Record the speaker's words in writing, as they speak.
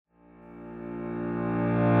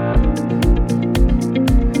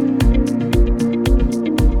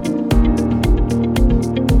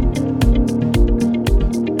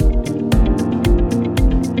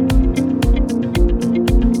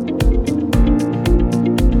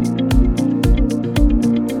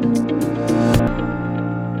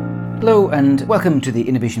Hello and welcome to the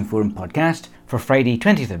Innovation Forum podcast for Friday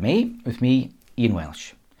 20th of May with me, Ian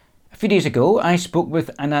Welsh. A few days ago I spoke with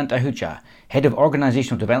Anant Ahuja, Head of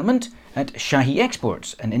Organisational Development at Shahi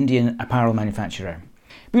Exports, an Indian apparel manufacturer.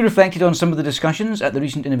 We reflected on some of the discussions at the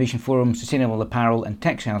recent Innovation Forum Sustainable Apparel and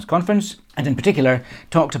Textiles Conference, and in particular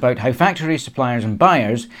talked about how factories, suppliers and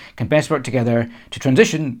buyers can best work together to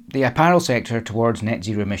transition the apparel sector towards net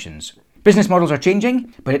zero emissions. Business models are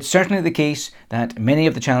changing, but it's certainly the case that many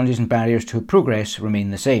of the challenges and barriers to progress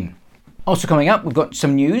remain the same. Also coming up, we've got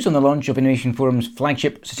some news on the launch of Innovation Forum's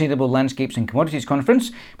flagship Sustainable Landscapes and Commodities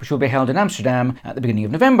Conference, which will be held in Amsterdam at the beginning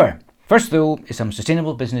of November. First, though, is some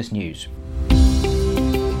sustainable business news.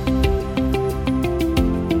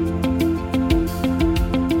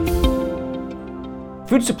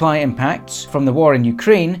 Food supply impacts from the war in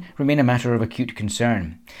Ukraine remain a matter of acute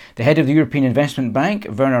concern. The head of the European Investment Bank,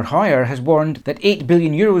 Werner Hoyer, has warned that €8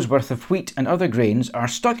 billion worth of wheat and other grains are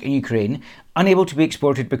stuck in Ukraine, unable to be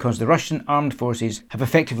exported because the Russian armed forces have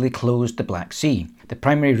effectively closed the Black Sea, the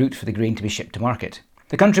primary route for the grain to be shipped to market.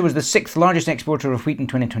 The country was the sixth largest exporter of wheat in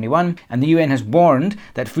 2021, and the UN has warned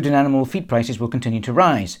that food and animal feed prices will continue to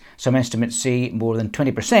rise. Some estimates say more than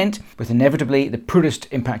 20%, with inevitably the poorest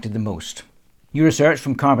impacted the most. New research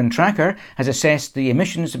from Carbon Tracker has assessed the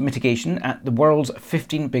emissions mitigation at the world's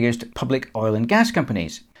 15 biggest public oil and gas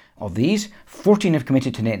companies. Of these, 14 have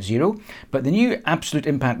committed to net zero, but the new Absolute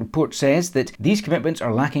Impact report says that these commitments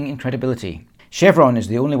are lacking in credibility. Chevron is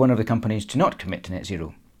the only one of the companies to not commit to net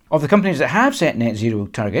zero. Of the companies that have set net zero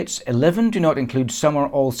targets, 11 do not include some or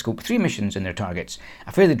all Scope 3 emissions in their targets,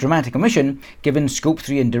 a fairly dramatic omission given Scope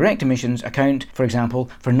 3 indirect emissions account, for example,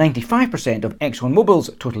 for 95% of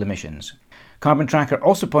ExxonMobil's total emissions. Carbon Tracker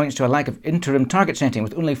also points to a lack of interim target setting,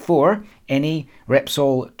 with only 4, Eni,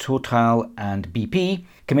 Repsol, Total and BP,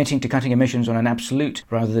 committing to cutting emissions on an absolute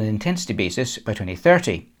rather than intensity basis by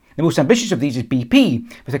 2030. The most ambitious of these is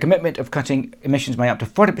BP, with a commitment of cutting emissions by up to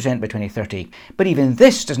 40% by 2030. But even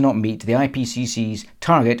this does not meet the IPCC's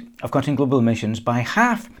target of cutting global emissions by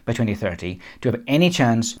half by 2030 to have any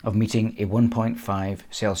chance of meeting a 1.5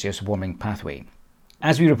 Celsius warming pathway.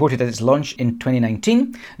 As we reported at its launch in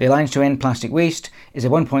 2019, the Alliance to End Plastic Waste is a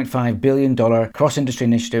 $1.5 billion cross-industry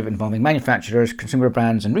initiative involving manufacturers, consumer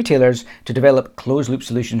brands and retailers to develop closed-loop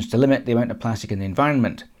solutions to limit the amount of plastic in the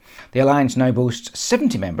environment. The Alliance now boasts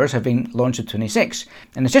 70 members, have been launched at 26,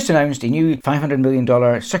 and has just announced a new $500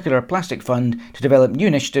 million circular plastic fund to develop new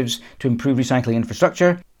initiatives to improve recycling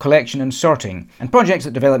infrastructure, collection and sorting, and projects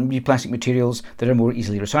that develop new plastic materials that are more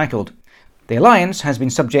easily recycled. The Alliance has been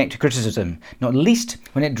subject to criticism, not least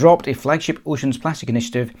when it dropped a flagship Oceans Plastic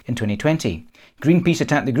initiative in 2020. Greenpeace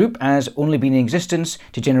attacked the group as only being in existence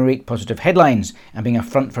to generate positive headlines and being a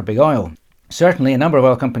front for big oil. Certainly, a number of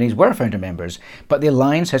oil companies were founder members, but the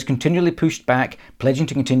Alliance has continually pushed back, pledging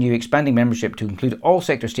to continue expanding membership to include all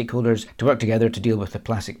sector stakeholders to work together to deal with the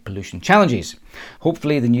plastic pollution challenges.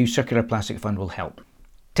 Hopefully, the new Circular Plastic Fund will help.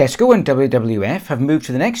 Tesco and WWF have moved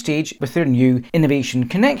to the next stage with their new Innovation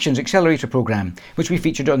Connections Accelerator programme, which we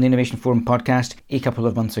featured on the Innovation Forum podcast a couple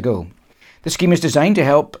of months ago. The scheme is designed to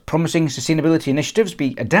help promising sustainability initiatives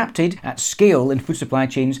be adapted at scale in food supply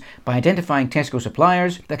chains by identifying Tesco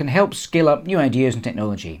suppliers that can help scale up new ideas and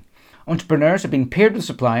technology. Entrepreneurs have been paired with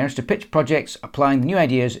suppliers to pitch projects applying the new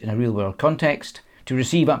ideas in a real-world context to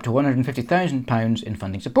receive up to £150,000 in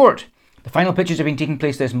funding support. The final pitches have been taking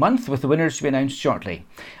place this month, with the winners to be announced shortly.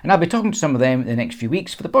 And I'll be talking to some of them in the next few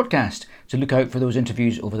weeks for the podcast, so look out for those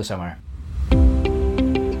interviews over the summer.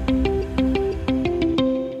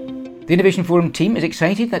 The Innovation Forum team is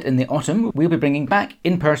excited that in the autumn we'll be bringing back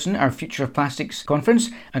in person our Future of Plastics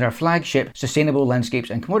conference and our flagship Sustainable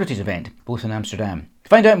Landscapes and Commodities event, both in Amsterdam. To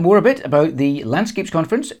find out more a bit about the Landscapes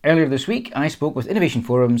conference, earlier this week I spoke with Innovation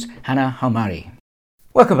Forum's Hannah Halmari.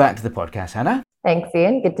 Welcome back to the podcast, Hannah. Thanks,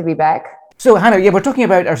 Ian. Good to be back. So, Hannah, we're talking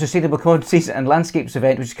about our Sustainable Commodities and Landscapes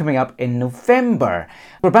event, which is coming up in November.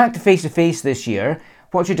 We're back to face-to-face this year.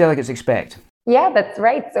 What should delegates expect? Yeah, that's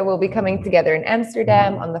right. So we'll be coming together in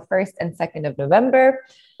Amsterdam on the 1st and 2nd of November.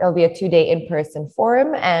 There'll be a 2-day in-person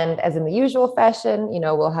forum. And as in the usual fashion,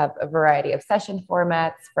 we'll have a variety of session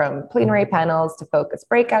formats, from plenary panels to focus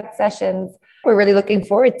breakout sessions. We're really looking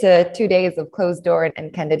forward to 2 days of closed door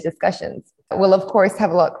and candid discussions. We'll, of course,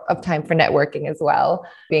 have a lot of time for networking as well.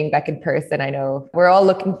 Being back in person, I know we're all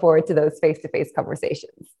looking forward to those face-to-face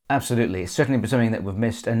conversations. Absolutely. It's certainly been something that we've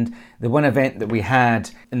missed. And the one event that we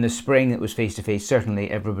had in the spring that was face-to-face,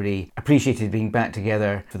 certainly everybody appreciated being back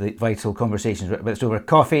together for the vital conversations, whether it's over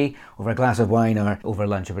coffee, over a glass of wine or over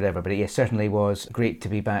lunch or whatever. But it certainly was great to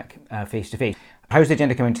be back face-to-face. How's the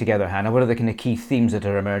agenda coming together, Hannah? What are the kind of key themes that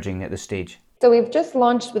are emerging at this stage? So we've just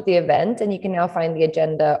launched with the event, and you can now find the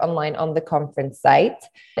agenda online on the conference site.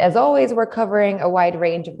 As always, we're covering a wide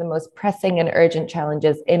range of the most pressing and urgent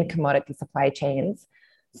challenges in commodity supply chains.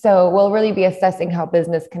 So we'll really be assessing how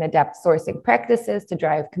business can adapt sourcing practices to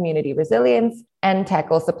drive community resilience and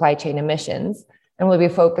tackle supply chain emissions. And we'll be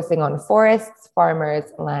focusing on forests, farmers,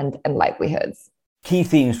 land, and livelihoods. Key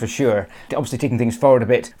themes for sure, obviously taking things forward a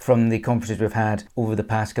bit from the conferences we've had over the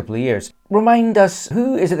past couple of years. Remind us,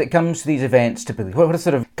 who is it that comes to these events typically? What are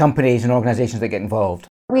sort of companies and organisations that get involved?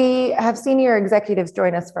 We have senior executives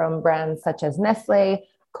join us from brands such as Nestle,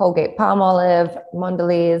 Colgate-Palmolive,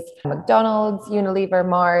 Mondelez, McDonald's, Unilever,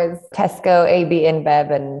 Mars, Tesco, AB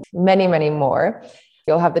InBev, and many, many more.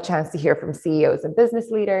 You'll have the chance to hear from CEOs and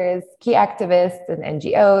business leaders, key activists and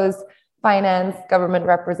NGOs, finance, government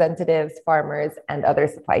representatives, farmers, and other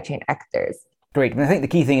supply chain actors. Great. I think the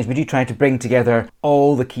key thing is we do try to bring together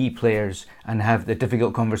all the key players and have the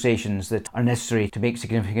difficult conversations that are necessary to make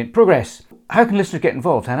significant progress. How can listeners get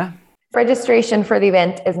involved, Hannah? Registration for the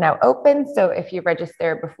event is now open. So if you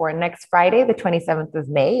register before next Friday, the 27th of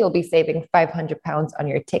May, you'll be saving £500 on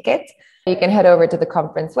your ticket. You can head over to the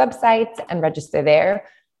conference website and register there.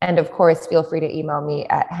 And of course, feel free to email me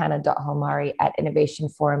at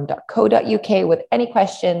hannah.halmari@innovationforum.co.uk with any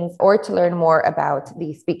questions or to learn more about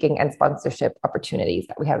the speaking and sponsorship opportunities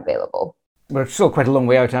that we have available. We're still quite a long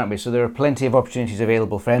way out, aren't we? So there are plenty of opportunities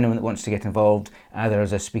available for anyone that wants to get involved, either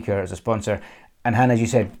as a speaker or as a sponsor. And Hannah, as you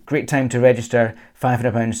said, great time to register,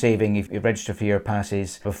 £500 saving if you register for your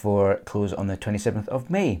passes before close on the 27th of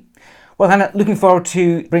May. Well, Hannah, looking forward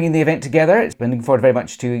to bringing the event together. It's been looking forward very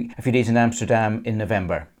much to a few days in Amsterdam in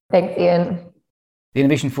November. Thanks, Ian. The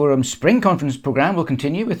Innovation Forum Spring Conference programme will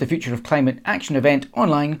continue with the Future of Climate Action event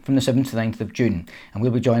online from the 7th to 9th of June. And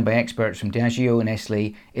we'll be joined by experts from Diageo,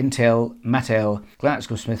 Nestle, Intel, Mattel,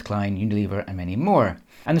 GlaxoSmithKline, Unilever and many more.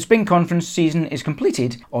 And the Spring Conference season is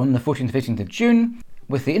completed on the 14th to 15th of June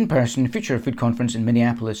with the in-person Future of Food Conference in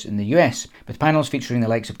Minneapolis in the US, with panels featuring the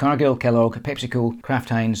likes of Cargill, Kellogg, PepsiCo, Kraft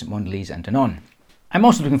Heinz, Mondelez and Danone. I'm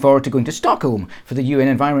also looking forward to going to Stockholm for the UN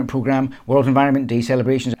Environment Programme World Environment Day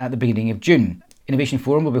celebrations at the beginning of June. Innovation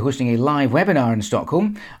Forum will be hosting a live webinar in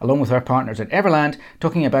Stockholm, along with our partners at Everland,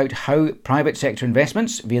 talking about how private sector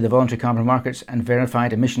investments via the voluntary carbon markets and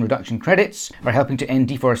verified emission reduction credits are helping to end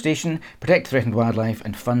deforestation, protect threatened wildlife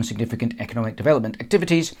and fund significant economic development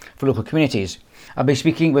activities for local communities. I'll be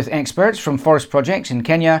speaking with experts from forest projects in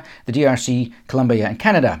Kenya, the DRC, Colombia and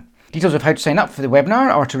Canada. Details of how to sign up for the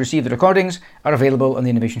webinar or to receive the recordings are available on the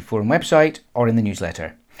Innovation Forum website or in the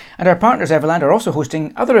newsletter. And our partners Everland are also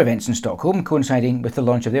hosting other events in Stockholm coinciding with the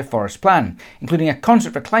launch of their Forest Plan, including a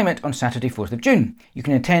concert for climate on Saturday 4th of June. You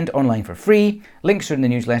can attend online for free. Links are in the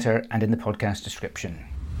newsletter and in the podcast description.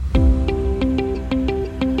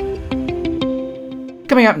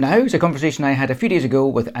 Coming up now is a conversation I had a few days ago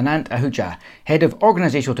with Anant Ahuja, Head of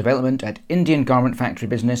Organisational Development at Indian garment factory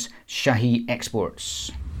business Shahi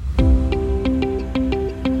Exports.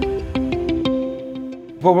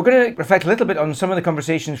 Well, we're going to reflect a little bit on some of the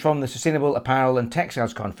conversations from the Sustainable Apparel and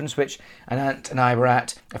Textiles Conference, which Anant and I were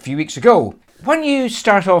at a few weeks ago. Why don't you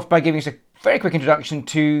start off by giving us a very quick introduction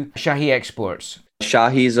to Shahi Exports?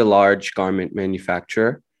 Shahi is a large garment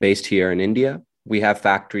manufacturer based here in India. We have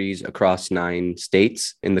factories across 9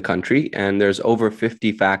 states in the country, and there's over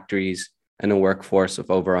 50 factories and a workforce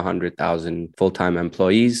of over 100,000 full-time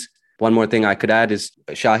employees. One more thing I could add is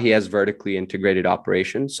Shahi has vertically integrated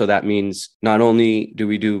operations. So that means not only do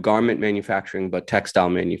we do garment manufacturing, but textile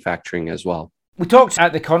manufacturing as well. We talked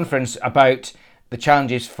at the conference about the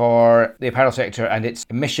challenges for the apparel sector and its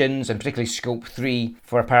emissions, and particularly Scope 3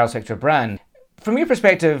 for apparel sector brand. From your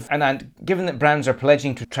perspective, Anant, given that brands are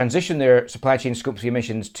pledging to transition their supply chain Scope 3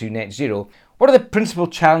 emissions to net zero, what are the principal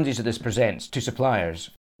challenges that this presents to suppliers?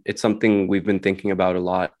 It's something we've been thinking about a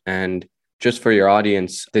lot. And just for your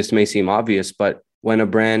audience, this may seem obvious, but when a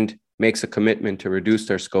brand makes a commitment to reduce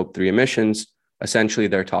their Scope 3 emissions, essentially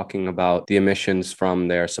they're talking about the emissions from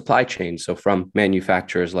their supply chain, so from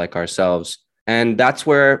manufacturers like ourselves. And that's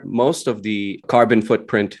where most of the carbon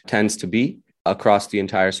footprint tends to be across the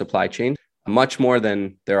entire supply chain, much more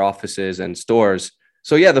than their offices and stores.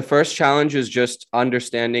 So yeah, the first challenge is just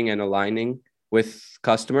understanding and aligning with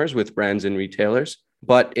customers, with brands and retailers.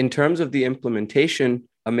 But in terms of the implementation,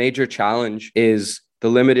 a major challenge is the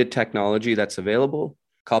limited technology that's available,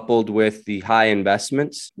 coupled with the high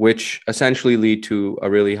investments, which essentially lead to a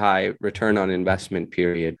really high return on investment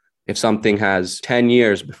period. If something has 10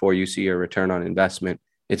 years before you see a return on investment,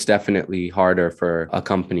 it's definitely harder for a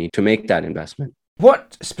company to make that investment.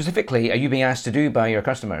 What specifically are you being asked to do by your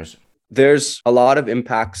customers? There's a lot of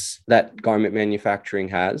impacts that garment manufacturing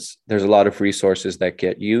has. There's a lot of resources that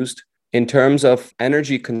get used. In terms of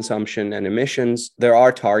energy consumption and emissions, there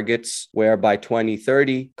are targets where by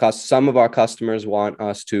 2030, some of our customers want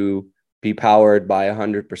us to be powered by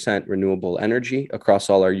 100% renewable energy across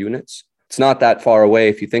all our units. It's not that far away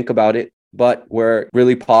if you think about it, but we're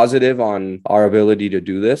really positive on our ability to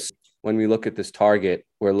do this. When we look at this target,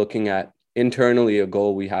 we're looking at internally a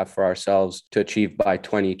goal we have for ourselves to achieve by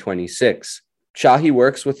 2026. Shahi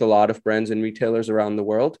works with a lot of brands and retailers around the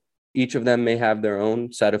world. Each of them may have their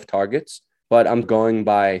own set of targets, but I'm going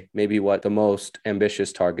by maybe what the most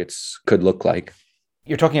ambitious targets could look like.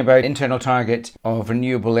 You're talking about internal target of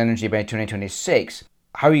renewable energy by 2026.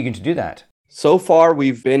 How are you going to do that? So far,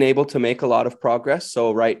 we've been able to make a lot of progress.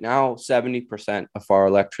 So right now, 70% of our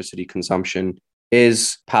electricity consumption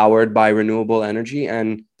is powered by renewable energy.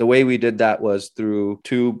 And the way we did that was through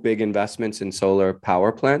two big investments in solar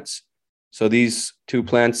power plants. So these two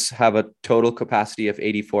plants have a total capacity of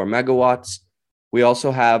 84 megawatts. We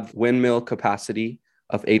also have windmill capacity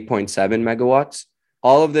of 8.7 megawatts.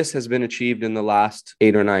 All of this has been achieved in the last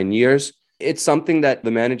 8 or 9 years. It's something that the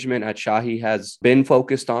management at Shahi has been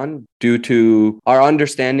focused on due to our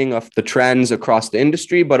understanding of the trends across the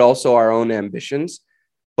industry, but also our own ambitions.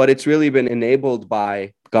 But it's really been enabled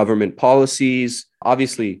by government policies,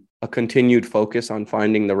 obviously a continued focus on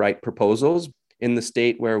finding the right proposals. In the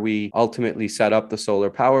state where we ultimately set up the solar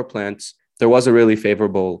power plants, there was a really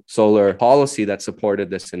favorable solar policy that supported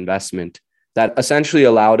this investment that essentially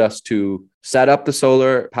allowed us to set up the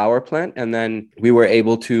solar power plant. And then we were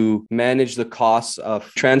able to manage the costs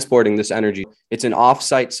of transporting this energy. It's an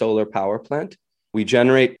off-site solar power plant. We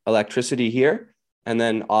generate electricity here and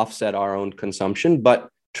then offset our own consumption. But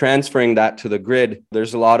transferring that to the grid,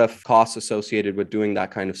 there's a lot of costs associated with doing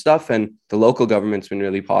that kind of stuff. And the local government's been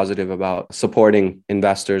really positive about supporting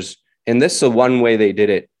investors in this. So one way they did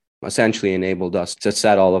it essentially enabled us to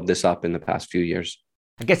set all of this up in the past few years.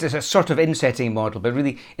 I guess it's a sort of insetting model, but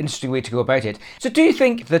really interesting way to go about it. So do you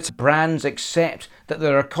think that brands accept that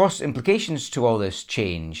there are cost implications to all this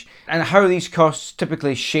change? And how are these costs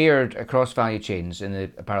typically shared across value chains in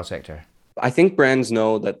the apparel sector? I think brands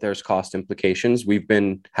know that there's cost implications. We've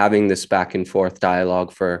been having this back and forth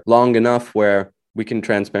dialogue for long enough where we can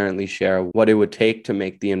transparently share what it would take to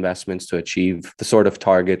make the investments to achieve the sort of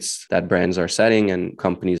targets that brands are setting and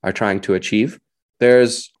companies are trying to achieve.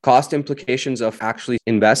 There's cost implications of actually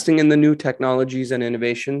investing in the new technologies and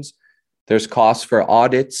innovations. There's costs for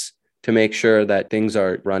audits to make sure that things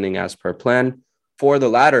are running as per plan. For the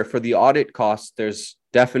latter, for the audit costs, there's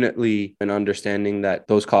definitely an understanding that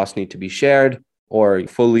those costs need to be shared or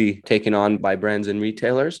fully taken on by brands and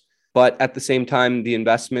retailers. But at the same time, the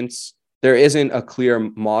investments, there isn't a clear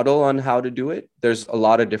model on how to do it. There's a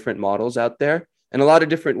lot of different models out there and a lot of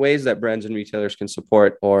different ways that brands and retailers can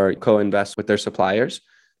support or co-invest with their suppliers.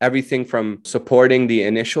 Everything from supporting the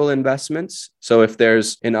initial investments. So if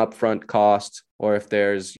there's an upfront cost or if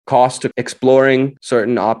there's cost to exploring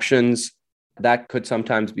certain options, that could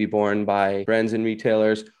sometimes be borne by brands and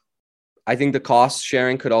retailers. I think the cost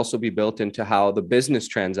sharing could also be built into how the business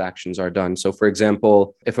transactions are done. So for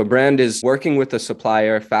example, if a brand is working with a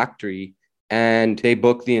supplier factory and they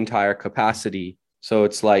book the entire capacity, so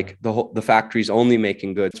it's like the factory's only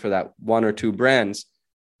making goods for that one or two brands,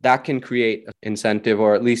 that can create incentive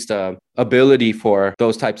or at least a ability for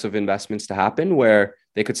those types of investments to happen where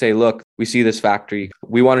they could say, look, we see this factory.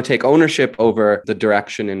 We want to take ownership over the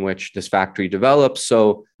direction in which this factory develops.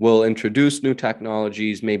 So we'll introduce new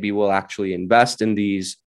technologies. Maybe we'll actually invest in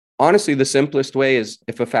these. Honestly, the simplest way is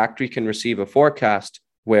if a factory can receive a forecast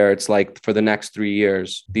where it's like for the next 3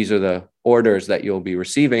 years, these are the orders that you'll be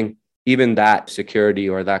receiving. Even that security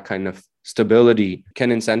or that kind of stability can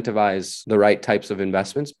incentivize the right types of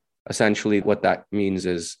investments. Essentially, what that means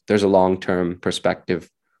is there's a long-term perspective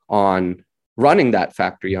on running that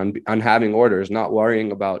factory, on having orders, not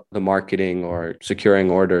worrying about the marketing or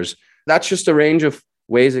securing orders. That's just a range of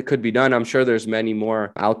ways it could be done. I'm sure there's many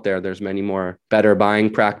more out there. There's many more better buying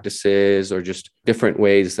practices or just different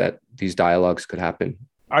ways that these dialogues could happen.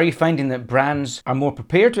 Are you finding that brands are more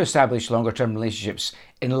prepared to establish longer-term relationships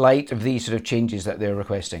in light of these sort of changes that they're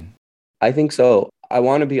requesting? I think so. I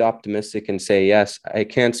want to be optimistic and say, yes, I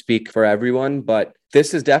can't speak for everyone, but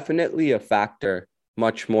this is definitely a factor,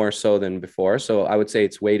 much more so than before. So I would say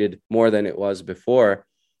it's weighted more than it was before.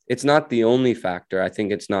 It's not the only factor. I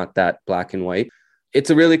think it's not that black and white. It's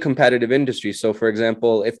a really competitive industry. So for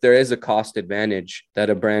example, if there is a cost advantage that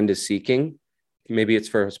a brand is seeking, maybe it's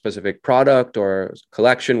for a specific product or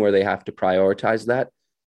collection where they have to prioritize that,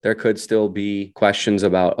 there could still be questions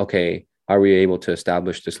about, okay, are we able to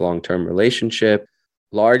establish this long-term relationship?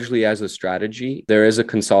 Largely as a strategy, there is a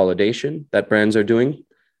consolidation that brands are doing.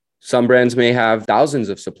 Some brands may have thousands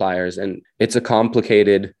of suppliers, and it's a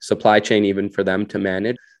complicated supply chain even for them to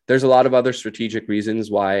manage. There's a lot of other strategic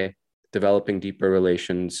reasons why developing deeper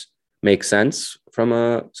relations makes sense from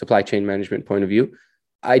a supply chain management point of view.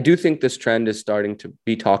 I do think this trend is starting to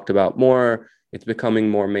be talked about more. It's becoming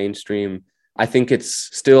more mainstream. I think it's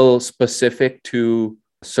still specific to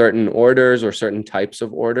certain orders or certain types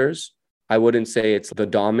of orders. I wouldn't say it's the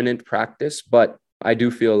dominant practice, but I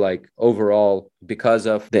do feel like overall, because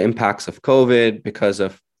of the impacts of COVID, because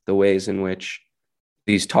of the ways in which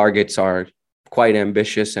these targets are quite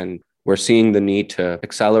ambitious and we're seeing the need to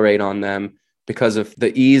accelerate on them, because of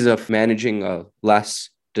the ease of managing a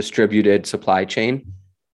less distributed supply chain,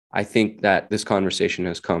 I think that this conversation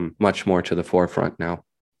has come much more to the forefront now.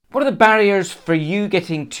 What are the barriers for you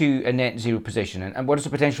getting to a net zero position, and what does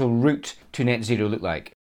the potential route to net zero look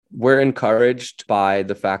like? We're encouraged by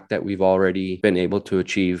the fact that we've already been able to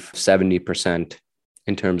achieve 70%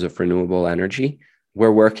 in terms of renewable energy.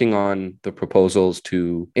 We're working on the proposals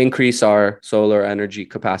to increase our solar energy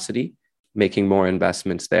capacity, making more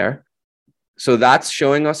investments there. So that's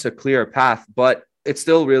showing us a clear path, but it's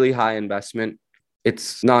still really high investment.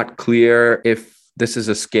 It's not clear if this is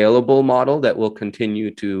a scalable model that we'll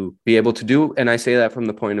continue to be able to do. And I say that from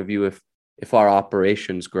the point of view, if our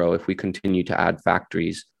operations grow, if we continue to add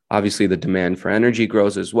factories, obviously the demand for energy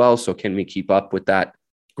grows as well. So can we keep up with that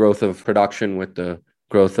growth of production with the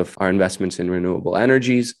growth of our investments in renewable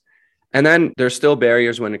energies? And then there's still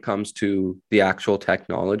barriers when it comes to the actual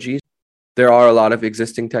technologies. There are a lot of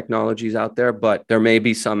existing technologies out there, but there may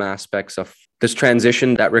be some aspects of this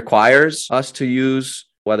transition that requires us to use,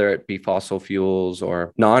 whether it be fossil fuels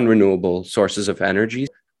or non-renewable sources of energy.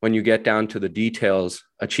 When you get down to the details,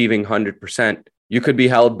 achieving 100%, you could be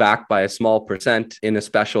held back by a small percent in a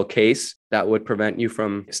special case that would prevent you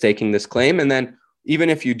from staking this claim. And then even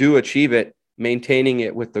if you do achieve it, maintaining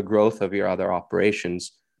it with the growth of your other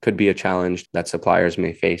operations could be a challenge that suppliers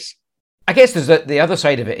may face. I guess there's the other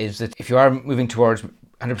side of it is that if you are moving towards 100%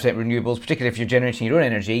 renewables, particularly if you're generating your own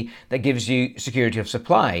energy, that gives you security of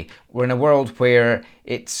supply. We're in a world where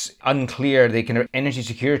it's unclear, the kind of energy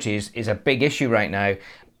security is a big issue right now.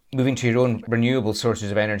 Moving to your own renewable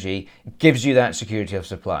sources of energy gives you that security of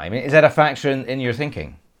supply. I mean, is that a factor in your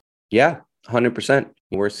thinking? Yeah, 100%.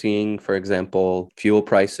 We're seeing, for example, fuel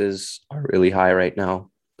prices are really high right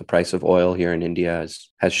now. The price of oil here in India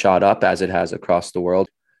has shot up as it has across the world.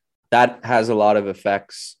 That has a lot of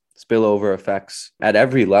effects, spillover effects at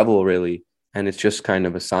every level, really. And it's just kind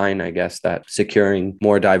of a sign, I guess, that securing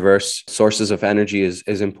more diverse sources of energy is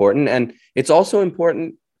important. And it's also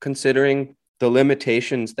important considering the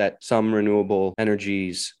limitations that some renewable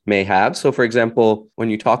energies may have. So, for example,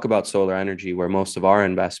 when you talk about solar energy, where most of our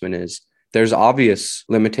investment is, there's obvious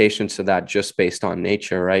limitations to that just based on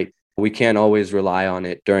nature, right? We can't always rely on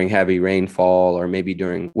it during heavy rainfall or maybe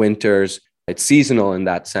during winters. It's seasonal in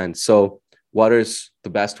that sense. So what is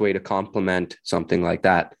the best way to complement something like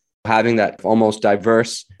that? Having that almost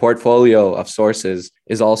diverse portfolio of sources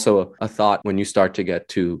is also a thought when you start to get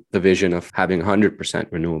to the vision of having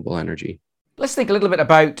 100% renewable energy. Let's think a little bit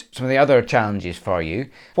about some of the other challenges for you.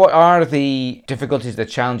 What are the difficulties, the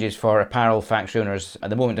challenges for apparel factory owners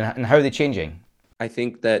at the moment, and how are they changing? I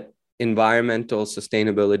think that environmental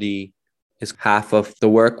sustainability is half of the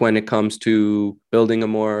work when it comes to building a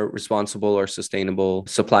more responsible or sustainable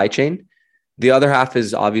supply chain. The other half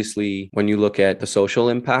is obviously when you look at the social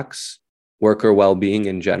impacts, worker well-being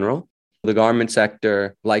in general. The garment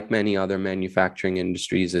sector, like many other manufacturing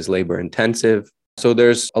industries, is labor intensive. So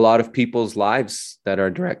there's a lot of people's lives that are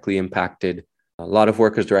directly impacted, a lot of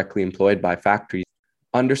workers directly employed by factories.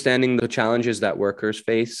 Understanding the challenges that workers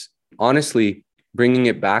face, honestly, bringing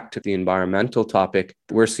it back to the environmental topic,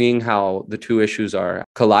 we're seeing how the two issues are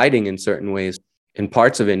colliding in certain ways. In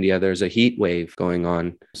parts of India, there's a heat wave going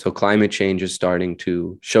on. So climate change is starting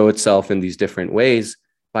to show itself in these different ways.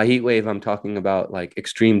 By heat wave, I'm talking about like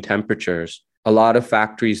extreme temperatures. A lot of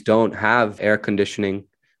factories don't have air conditioning.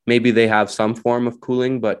 Maybe they have some form of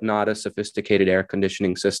cooling, but not a sophisticated air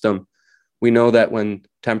conditioning system. We know that when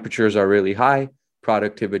temperatures are really high,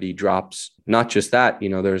 productivity drops. Not just that,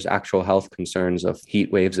 there's actual health concerns of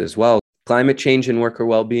heat waves as well. Climate change and worker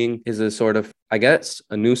well-being is a sort of, I guess,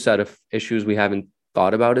 a new set of issues we haven't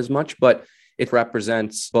thought about as much, but it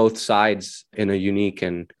represents both sides in a unique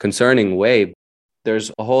and concerning way.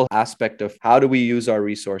 There's a whole aspect of how do we use our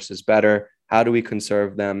resources better? How do we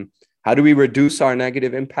conserve them? How do we reduce our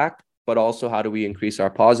negative impact, but also how do we increase our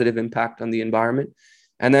positive impact on the environment?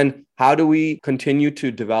 And then how do we continue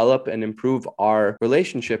to develop and improve our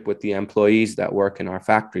relationship with the employees that work in our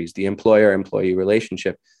factories, the employer-employee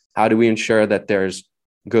relationship? How do we ensure that there's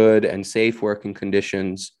good and safe working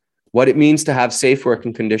conditions, What it means to have safe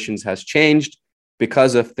working conditions has changed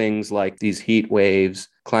because of things like these heat waves,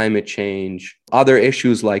 climate change, other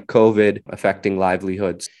issues like COVID affecting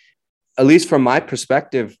livelihoods. At least from my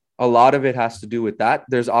perspective, a lot of it has to do with that.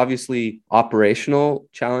 There's obviously operational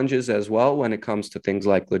challenges as well when it comes to things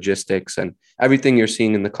like logistics and everything you're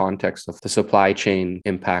seeing in the context of the supply chain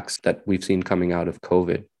impacts that we've seen coming out of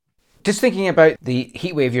COVID. Just thinking about the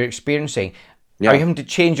heat wave you're experiencing, are you having to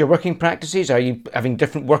change your working practices? Are you having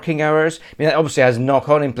different working hours? I mean, that obviously has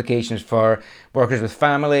knock-on implications for workers with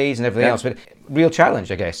families and everything else, but real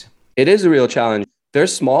challenge, I guess. It is a real challenge.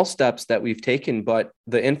 There's small steps that we've taken, but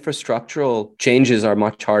the infrastructural changes are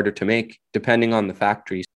much harder to make depending on the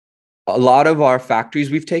factories. A lot of our factories,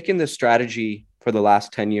 we've taken this strategy for the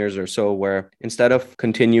last 10 years or so, where instead of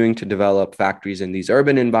continuing to develop factories in these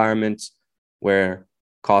urban environments where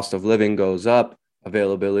cost of living goes up,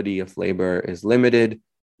 availability of labor is limited,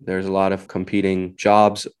 there's a lot of competing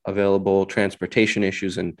jobs available, transportation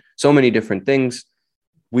issues, and so many different things.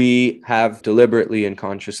 We have deliberately and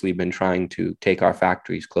consciously been trying to take our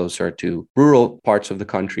factories closer to rural parts of the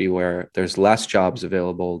country where there's less jobs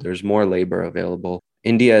available, there's more labor available.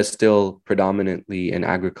 India is still predominantly an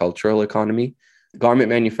agricultural economy. Garment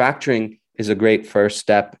manufacturing is a great first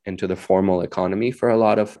step into the formal economy for a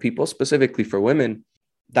lot of people, specifically for women.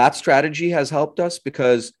 That strategy has helped us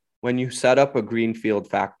because when you set up a greenfield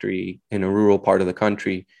factory in a rural part of the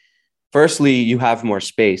country, firstly, you have more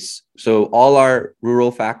space. So all our rural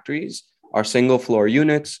factories are single floor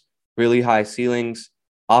units, really high ceilings,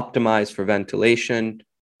 optimized for ventilation.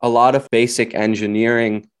 A lot of basic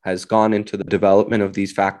engineering has gone into the development of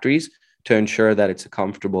these factories to ensure that it's a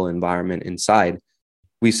comfortable environment inside.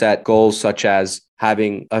 We set goals such as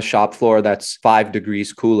having a shop floor that's 5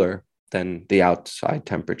 degrees cooler than the outside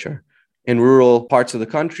temperature. In rural parts of the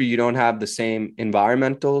country, you don't have the same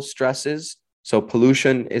environmental stresses. So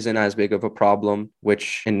pollution isn't as big of a problem,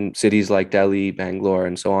 which in cities like Delhi, Bangalore,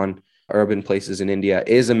 and so on, urban places in India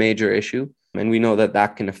is a major issue. And we know that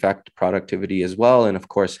that can affect productivity as well. And of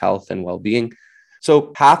course, health and well-being.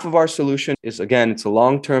 So half of our solution is, again, it's a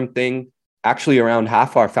long-term thing. Actually, around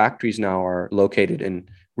half our factories now are located in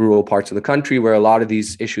rural parts of the country where a lot of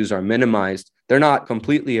these issues are minimized. They're not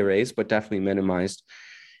completely erased, but definitely minimized.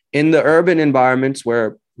 In the urban environments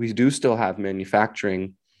where we do still have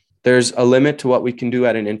manufacturing, there's a limit to what we can do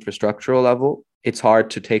at an infrastructural level. It's hard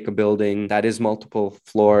to take a building that is multiple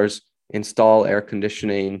floors, install air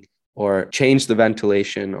conditioning, or change the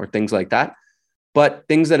ventilation or things like that. But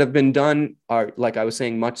things that have been done are, like I was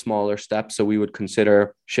saying, much smaller steps. So we would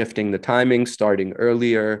consider shifting the timing, starting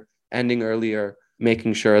earlier, ending earlier,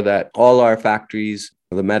 making sure that all our factories,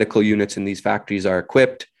 the medical units in these factories are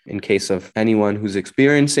equipped in case of anyone who's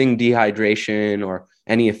experiencing dehydration or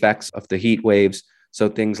any effects of the heat waves. So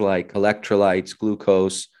things like electrolytes,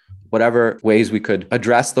 glucose, whatever ways we could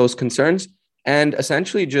address those concerns, and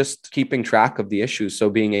essentially just keeping track of the issues. So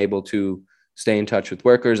being able to stay in touch with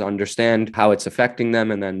workers, understand how it's affecting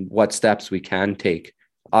them, and then what steps we can take.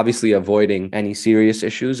 Obviously avoiding any serious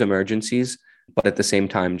issues, emergencies, but at the same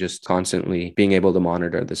time, just constantly being able to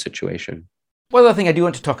monitor the situation. One other thing I do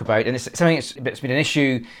want to talk about, and it's something that's been an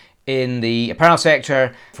issue in the apparel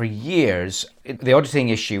sector for years, the auditing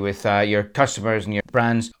issue with your customers and your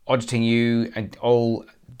brands auditing you and all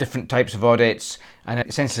different types of audits, and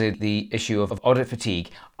essentially the issue of audit fatigue.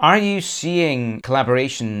 Are you seeing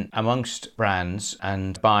collaboration amongst brands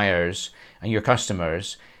and buyers and your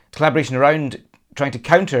customers, collaboration around trying to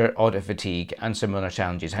counter audit fatigue and similar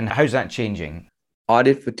challenges? And how's that changing?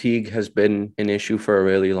 Audit fatigue has been an issue for a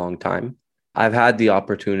really long time. I've had the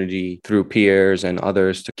opportunity through peers and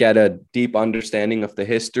others to get a deep understanding of the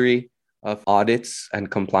history of audits and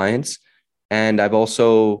compliance. And I've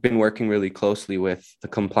also been working really closely with the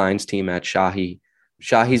compliance team at Shahi.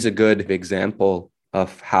 Shahi's a good example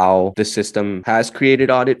of how the system has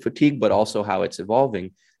created audit fatigue, but also how it's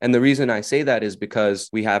evolving. And the reason I say that is because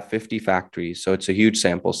we have 50 factories, so it's a huge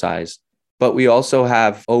sample size. But we also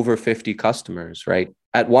have over 50 customers, right?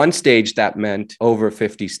 At one stage, that meant over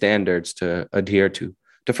 50 standards to adhere to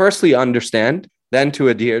firstly understand, then to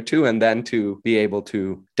adhere to, and then to be able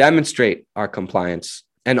to demonstrate our compliance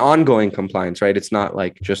and ongoing compliance, right? It's not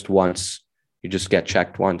like just once, you just get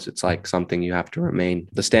checked once. It's like something you have to remain,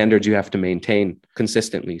 the standards you have to maintain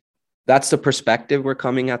consistently. That's the perspective we're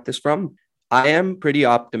coming at this from. I am pretty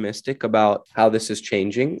optimistic about how this is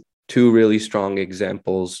changing. Two really strong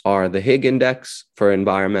examples are the Higg Index for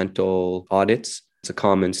environmental audits. It's a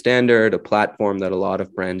common standard, a platform that a lot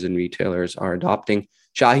of brands and retailers are adopting.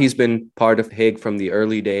 Shahi's been part of Higg from the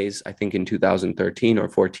early days, I think in 2013 or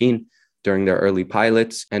 14, during their early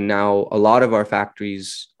pilots. And now a lot of our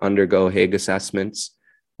factories undergo Higg assessments.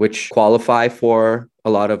 which qualify for a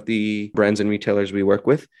lot of the brands and retailers we work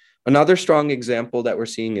with. Another strong example that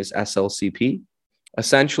we're seeing is SLCP,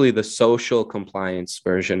 essentially the social compliance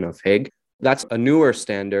version of HIG. That's a newer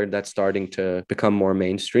standard that's starting to become more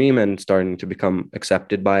mainstream and starting to become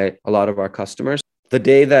accepted by a lot of our customers. The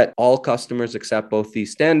day that all customers accept both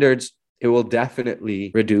these standards, it will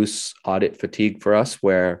definitely reduce audit fatigue for us,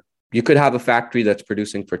 where you could have a factory that's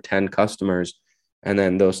producing for 10 customers, and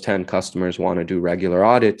then those 10 customers want to do regular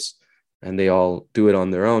audits and they all do it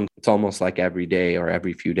on their own. It's almost like every day or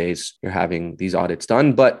every few days you're having these audits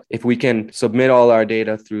done. But if we can submit all our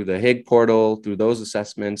data through the HIG portal, through those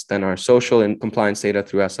assessments, then our social and compliance data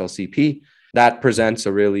through SLCP, that presents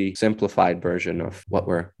a really simplified version of what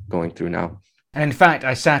we're going through now. And in fact,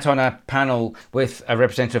 I sat on a panel with a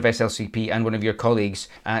representative of SLCP and one of your colleagues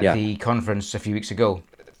at the conference a few weeks ago.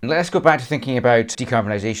 Let's go back to thinking about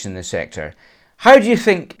decarbonisation in the sector. How do you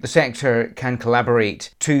think the sector can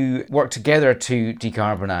collaborate to work together to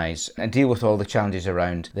decarbonise and deal with all the challenges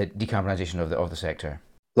around the decarbonisation of the sector?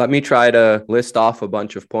 Let me try to list off a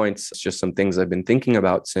bunch of points. It's just some things I've been thinking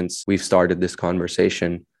about since we've started this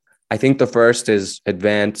conversation. I think the first is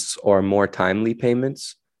advance or more timely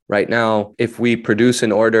payments. Right now, if we produce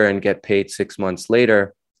an order and get paid 6 months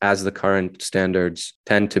later, as the current standards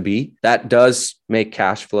tend to be, that does make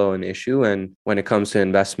cash flow an issue. And when it comes to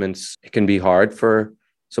investments, it can be hard for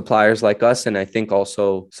suppliers like us. And I think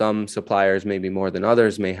also some suppliers, maybe more than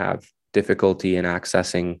others, may have difficulty in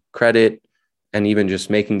accessing credit. And even just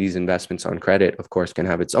making these investments on credit, of course, can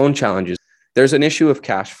have its own challenges. There's an issue of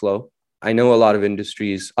cash flow. I know a lot of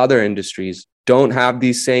industries, other industries, don't have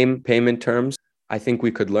these same payment terms. I think we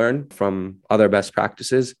could learn from other best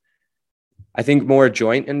practices. I think more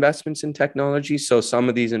joint investments in technology. So some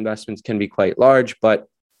of these investments can be quite large, but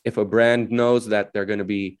if a brand knows that they're going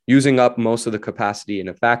to be using up most of the capacity in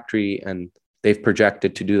a factory and they've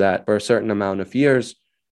projected to do that for a certain amount of years,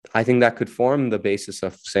 I think that could form the basis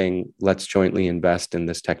of saying, let's jointly invest in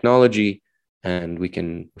this technology and we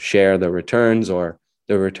can share the returns, or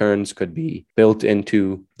the returns could be built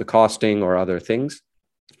into the costing or other things.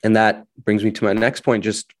 And that brings me to my next point.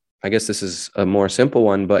 I guess this is a more simple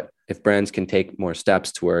one, but if brands can take more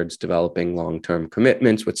steps towards developing long-term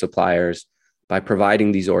commitments with suppliers by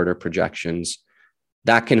providing these order projections,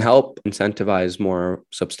 that can help incentivize more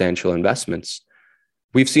substantial investments.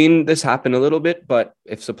 We've seen this happen a little bit, but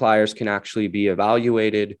if suppliers can actually be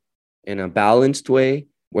evaluated in a balanced way,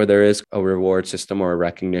 where there is a reward system or a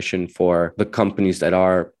recognition for the companies that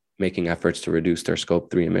are making efforts to reduce their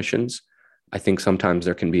Scope 3 emissions, I think sometimes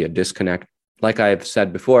there can be a disconnect. Like I've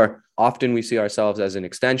said before, often we see ourselves as an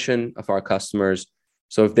extension of our customers.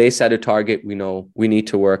 So if they set a target, we know we need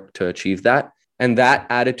to work to achieve that. And that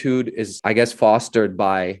attitude is, I guess, fostered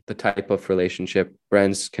by the type of relationship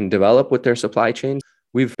brands can develop with their supply chains.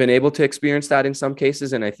 We've been able to experience that in some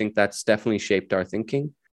cases, and I think that's definitely shaped our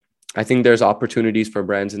thinking. I think there's opportunities for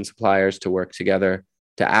brands and suppliers to work together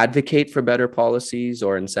to advocate for better policies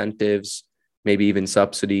or incentives, maybe even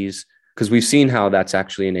subsidies, because we've seen how that's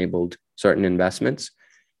actually enabled certain investments.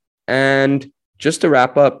 And just to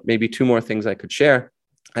wrap up, maybe two more things I could share.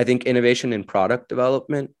 I think innovation in product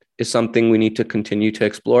development is something we need to continue to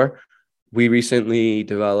explore. We recently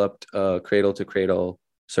developed a cradle-to-cradle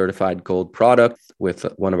certified gold product with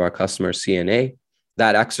one of our customers, CNA.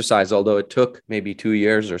 That exercise, although it took maybe 2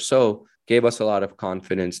 years or so, gave us a lot of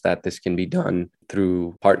confidence that this can be done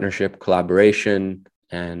through partnership, collaboration,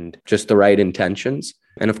 and just the right intentions.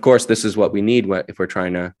 And of course, this is what we need if we're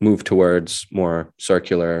trying to move towards more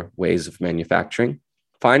circular ways of manufacturing.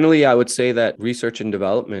 Finally, I would say that research and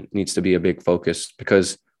development needs to be a big focus,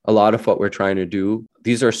 because a lot of what we're trying to do,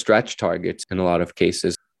 these are stretch targets in a lot of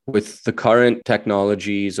cases. With the current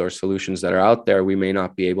technologies or solutions that are out there, we may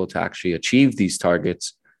not be able to actually achieve these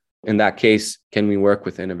targets. In that case, can we work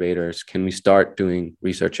with innovators? Can we start doing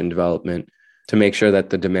research and development to make sure that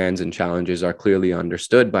the demands and challenges are clearly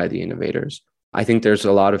understood by the innovators? I think there's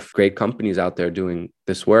a lot of great companies out there doing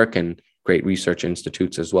this work and great research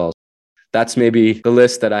institutes as well. That's maybe the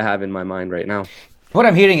list that I have in my mind right now. What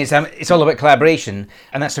I'm hearing is it's all about collaboration,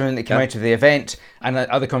 and that's something that came out of the event and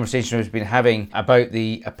other conversations we've been having about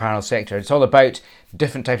the apparel sector. It's all about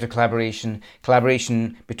different types of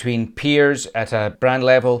collaboration between peers at a brand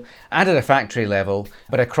level and at a factory level,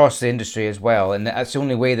 but across the industry as well. And that's the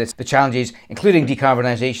only way that the challenges, including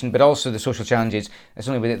decarbonisation, but also the social challenges, that's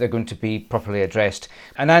the only way that they're going to be properly addressed.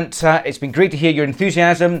 Anant, it's been great to hear your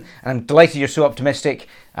enthusiasm, and I'm delighted you're so optimistic,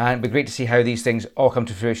 and it'll be great to see how these things all come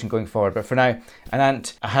to fruition going forward. But for now,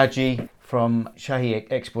 Anant Haji from Shahi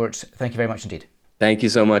Exports, thank you very much indeed. Thank you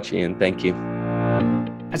so much, Ian. Thank you.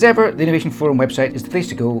 As ever, the Innovation Forum website is the place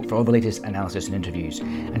to go for all the latest analysis and interviews.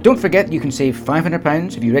 And don't forget you can save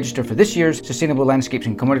 £500 if you register for this year's Sustainable Landscapes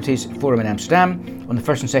and Commodities Forum in Amsterdam on the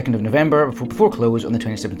 1st and 2nd of November before close on the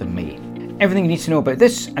 27th of May. Everything you need to know about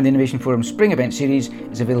this and the Innovation Forum Spring Event Series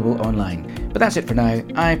is available online. But that's it for now.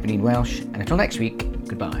 I've been Ian Welsh, and until next week,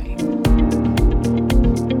 goodbye.